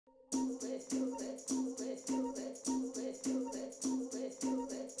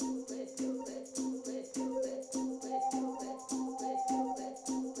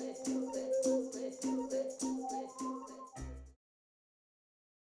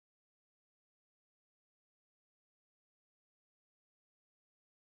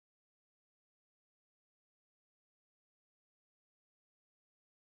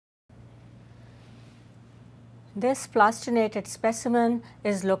This plastinated specimen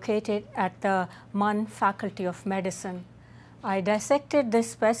is located at the Munn Faculty of Medicine. I dissected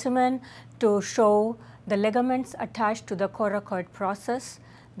this specimen to show the ligaments attached to the coracoid process,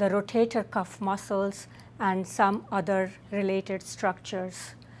 the rotator cuff muscles, and some other related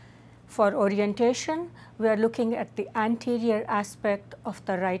structures. For orientation, we are looking at the anterior aspect of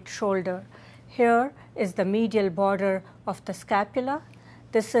the right shoulder. Here is the medial border of the scapula.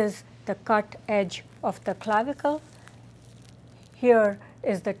 This is the cut edge of the clavicle. Here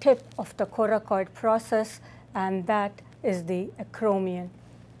is the tip of the coracoid process, and that is the acromion.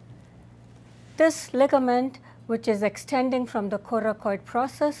 This ligament, which is extending from the coracoid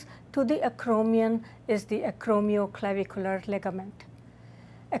process to the acromion, is the acromioclavicular ligament.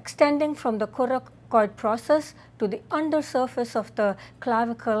 Extending from the coracoid process to the undersurface of the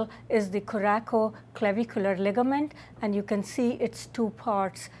clavicle is the Coracoclavicular ligament, and you can see its two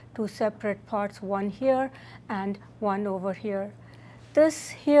parts, two separate parts, one here and one over here. This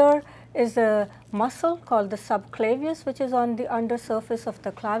here is a muscle called the Subclavius, which is on the undersurface of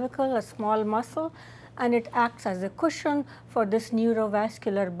the clavicle, a small muscle, and it acts as a cushion for this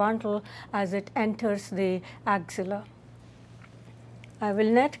neurovascular bundle as it enters the axilla. I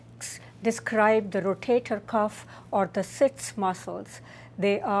will next describe the rotator cuff or the sits muscles.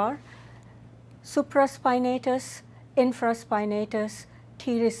 They are Supraspinatus, Infraspinatus,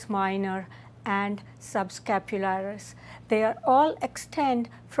 Teres minor, and Subscapularis. They are all extend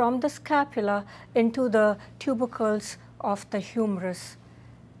from the scapula into the tubercles of the humerus.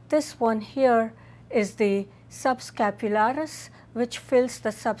 This one here is the Subscapularis, which fills the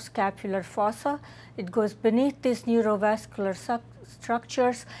subscapular fossa. It goes beneath these neurovascular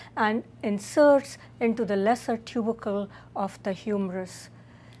structures and inserts into the lesser tubercle of the humerus.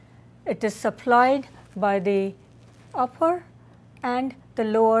 It is supplied by the upper and the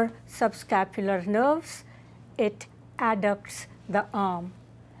lower subscapular nerves. It adducts the arm.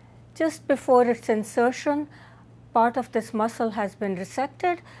 Just before its insertion, part of this muscle has been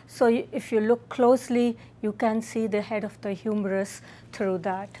resected, so if you look closely, you can see the head of the humerus through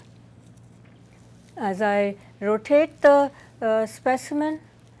that. As I rotate the specimen,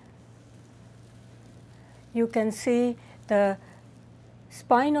 you can see the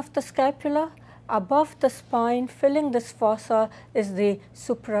spine of the scapula. Above the spine, filling this fossa, is the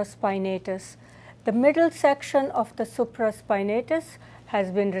supraspinatus. The middle section of the supraspinatus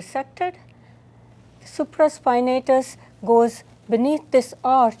has been resected. The supraspinatus goes beneath this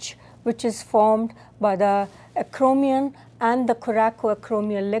arch, which is formed by the acromion and the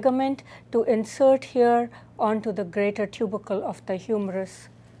coracoacromial ligament to insert here onto the greater tubercle of the humerus.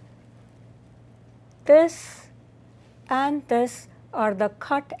 This and this are the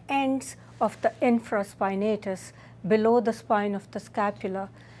cut ends of the infraspinatus below the spine of the scapula.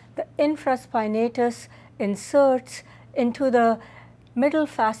 The infraspinatus inserts into the middle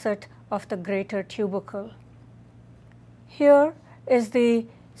facet of the greater tubercle. Here is the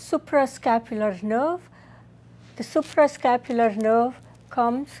suprascapular nerve. The suprascapular nerve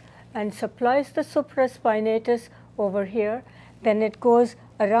comes and supplies the supraspinatus over here. Then it goes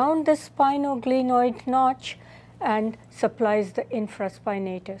around the spinoglenoid notch and supplies the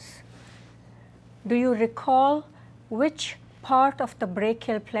infraspinatus. Do you recall which part of the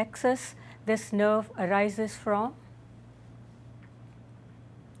brachial plexus this nerve arises from?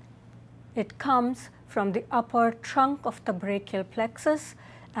 It comes from the upper trunk of the brachial plexus,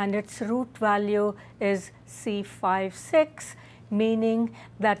 and its root value is C5-6, meaning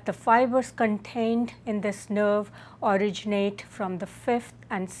that the fibers contained in this nerve originate from the 5th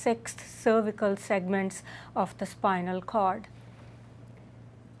and 6th cervical segments of the spinal cord.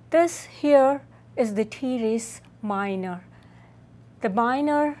 This here is the teres minor. The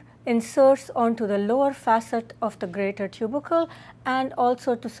minor inserts onto the lower facet of the greater tubercle and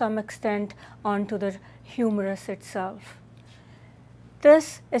also to some extent onto the humerus itself.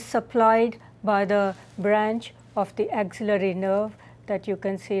 This is supplied by the branch of the axillary nerve that you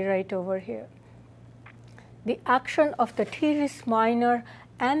can see right over here. The action of the teres minor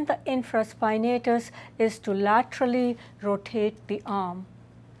and the infraspinatus is to laterally rotate the arm.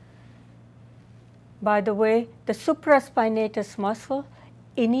 By the way, the supraspinatus muscle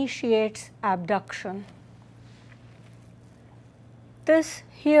initiates abduction. This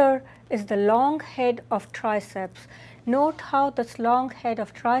here is the long head of triceps. Note how this long head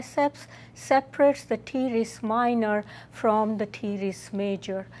of triceps separates the teres minor from the teres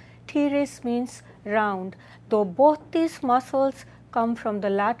major. Teres means round. Though both these muscles come from the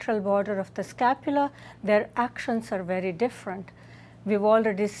lateral border of the scapula, their actions are very different. We've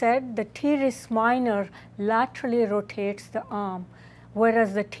already said the teres minor laterally rotates the arm,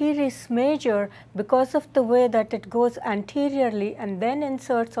 whereas the teres major, because of the way that it goes anteriorly and then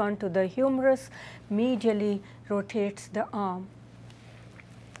inserts onto the humerus, medially rotates the arm.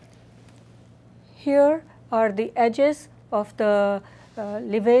 Here are the edges of the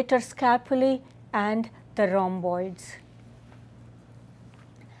levator scapulae and the rhomboids.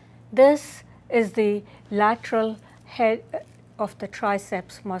 This is the lateral head of the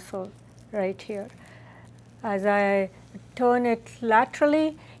triceps muscle right here. As I turn it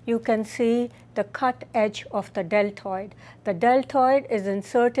laterally, you can see the cut edge of the deltoid. The deltoid is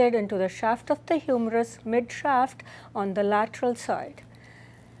inserted into the shaft of the humerus, mid-shaft on the lateral side.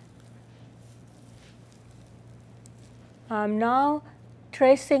 I am now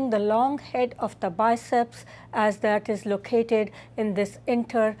tracing the long head of the biceps, as that is located in this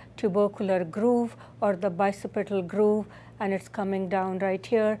intertubercular groove or the bicipital groove, and it's coming down right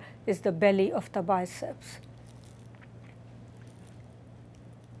here is the belly of the biceps.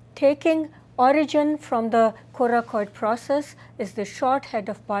 Taking origin from the coracoid process is the short head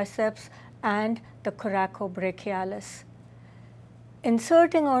of biceps and the Coracobrachialis.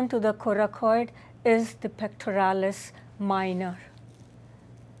 Inserting onto the coracoid is the pectoralis minor.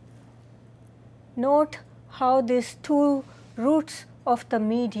 Note how these two roots of the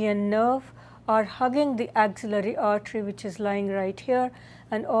median nerve are hugging the axillary artery, which is lying right here,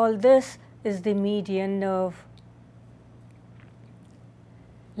 and all this is the median nerve.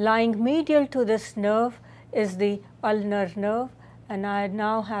 Lying medial to this nerve is the ulnar nerve, and I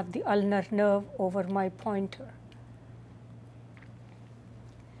now have the ulnar nerve over my pointer.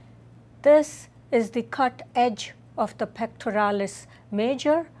 This is the cut edge of the pectoralis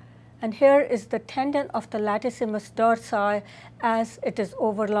major, and here is the tendon of the latissimus dorsi as it is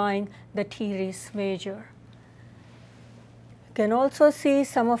overlying the teres major. You can also see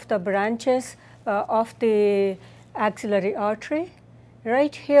some of the branches of the axillary artery.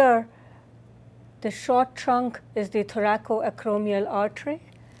 Right here, the short trunk is the thoracoacromial artery.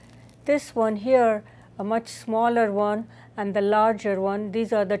 This one here, a much smaller one, and the larger one,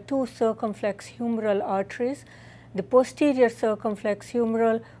 these are the two circumflex humeral arteries. The posterior circumflex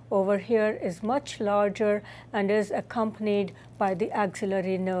humeral over here is much larger and is accompanied by the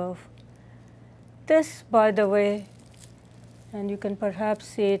axillary nerve. This, by the way, and you can perhaps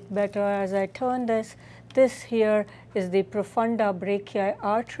see it better as I turn this, this here is the profunda brachii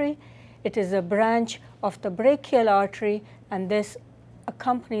artery. It is a branch of the brachial artery, and this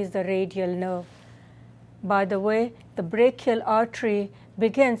accompanies the radial nerve. By the way, the brachial artery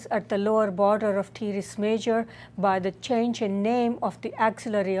begins at the lower border of teres major by the change in name of the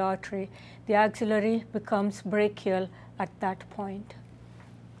axillary artery. The axillary becomes brachial at that point.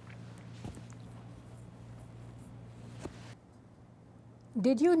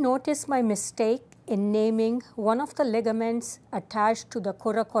 Did you notice my mistake in naming one of the ligaments attached to the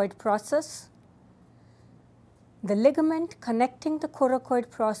coracoid process? The ligament connecting the coracoid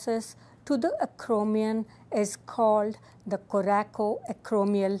process to the acromion is called the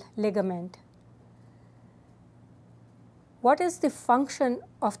Coracoacromial ligament. What is the function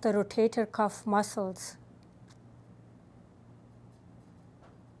of the rotator cuff muscles?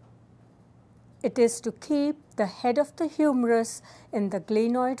 It is to keep the head of the humerus in the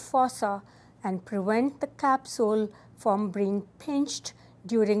glenoid fossa and prevent the capsule from being pinched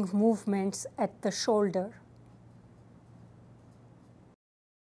during movements at the shoulder.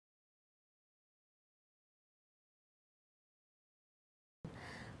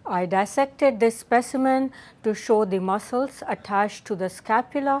 I dissected this specimen to show the muscles attached to the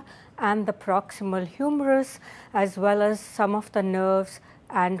scapula and the proximal humerus, as well as some of the nerves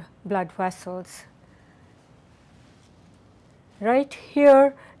and blood vessels. Right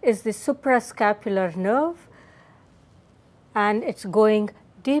here is the suprascapular nerve, and it's going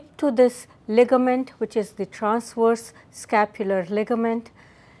deep to this ligament, which is the transverse scapular ligament,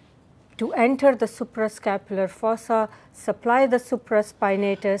 to enter the suprascapular fossa, supply the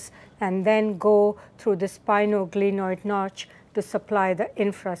supraspinatus, and then go through the spino-glenoid notch to supply the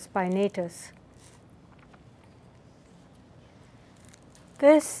infraspinatus.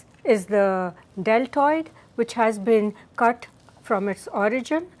 This is the deltoid, which has been cut from its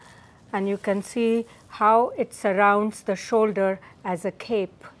origin, and you can see how it surrounds the shoulder as a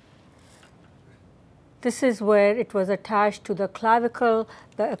cape. This is where it was attached to the clavicle,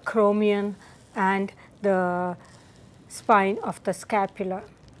 the acromion, and the spine of the scapula.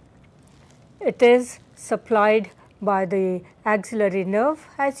 It is supplied by the axillary nerve,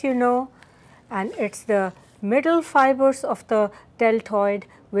 as you know, and it's the middle fibers of the deltoid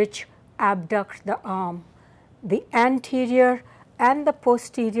which abduct the arm. The anterior and the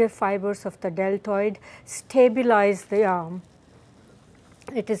posterior fibers of the deltoid stabilize the arm.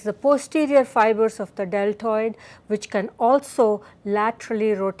 It is the posterior fibers of the deltoid which can also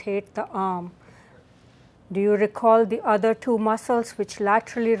laterally rotate the arm. Do you recall the other two muscles which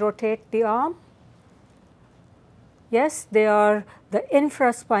laterally rotate the arm? Yes, they are the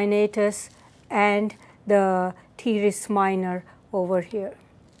infraspinatus and the teres minor over here,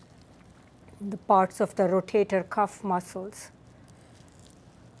 the parts of the rotator cuff muscles.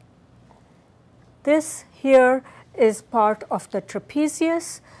 This here is part of the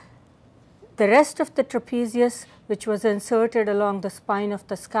trapezius. The rest of the trapezius, which was inserted along the spine of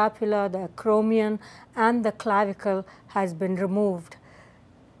the scapula, the acromion and the clavicle, has been removed.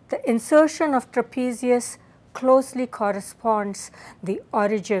 The insertion of trapezius closely corresponds the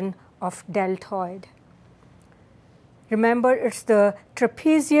origin of deltoid. Remember, it's the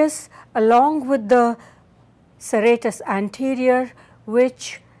trapezius along with the serratus anterior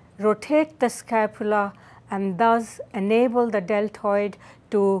which rotate the scapula and thus enable the deltoid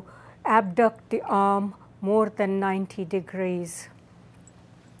to abduct the arm more than 90 degrees.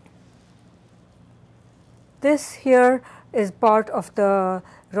 This here is part of the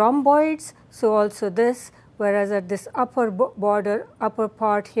rhomboids, so also this, whereas at this upper border, upper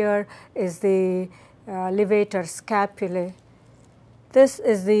part here is the levator scapulae. This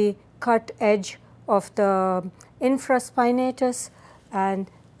is the cut edge of the infraspinatus,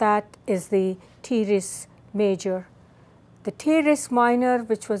 and that is the teres major. The teres minor,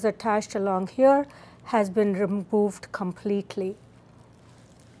 which was attached along here, has been removed completely.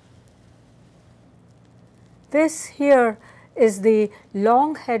 This here is the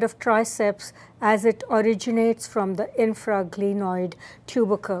long head of triceps as it originates from the infraglenoid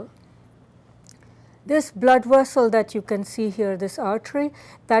tubercle. This blood vessel that you can see here, this artery,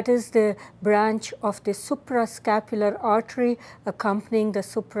 that is the branch of the suprascapular artery accompanying the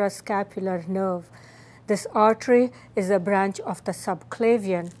suprascapular nerve. This artery is a branch of the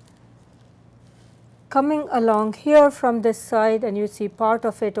subclavian. Coming along here from this side, and you see part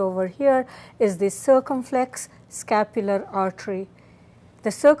of it over here, is the circumflex scapular artery.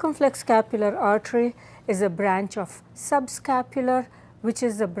 The circumflex scapular artery is a branch of subscapular, which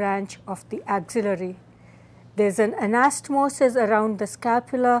is a branch of the axillary. There is an anastomosis around the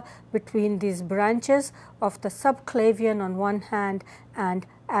scapula between these branches of the subclavian on one hand and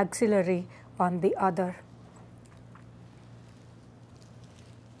axillary on the other.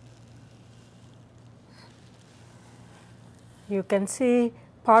 You can see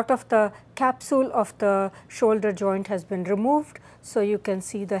part of the capsule of the shoulder joint has been removed, so you can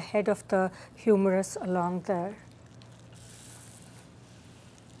see the head of the humerus along there.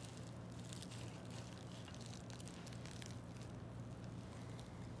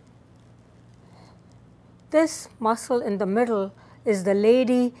 This muscle in the middle is the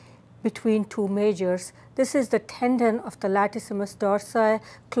lady between two majors. This is the tendon of the Latissimus dorsi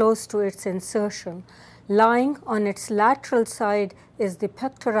close to its insertion. Lying on its lateral side is the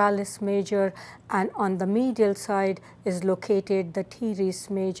pectoralis major, and on the medial side is located the teres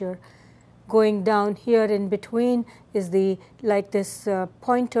major. Going down here in between is the, like this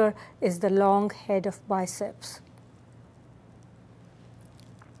pointer, is the long head of biceps.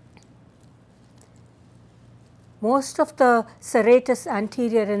 Most of the serratus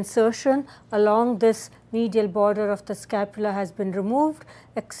anterior insertion along this medial border of the scapula has been removed,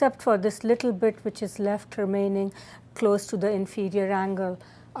 except for this little bit which is left remaining close to the inferior angle.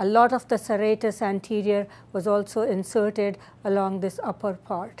 A lot of the serratus anterior was also inserted along this upper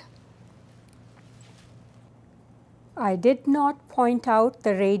part. I did not point out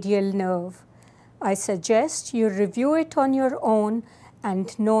the radial nerve. I suggest you review it on your own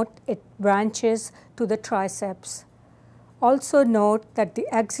and note it branches to the triceps. Also note that the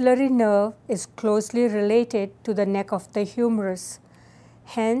axillary nerve is closely related to the neck of the humerus.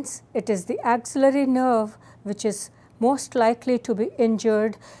 Hence, it is the axillary nerve which is most likely to be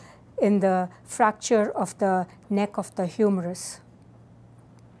injured in the fracture of the neck of the humerus.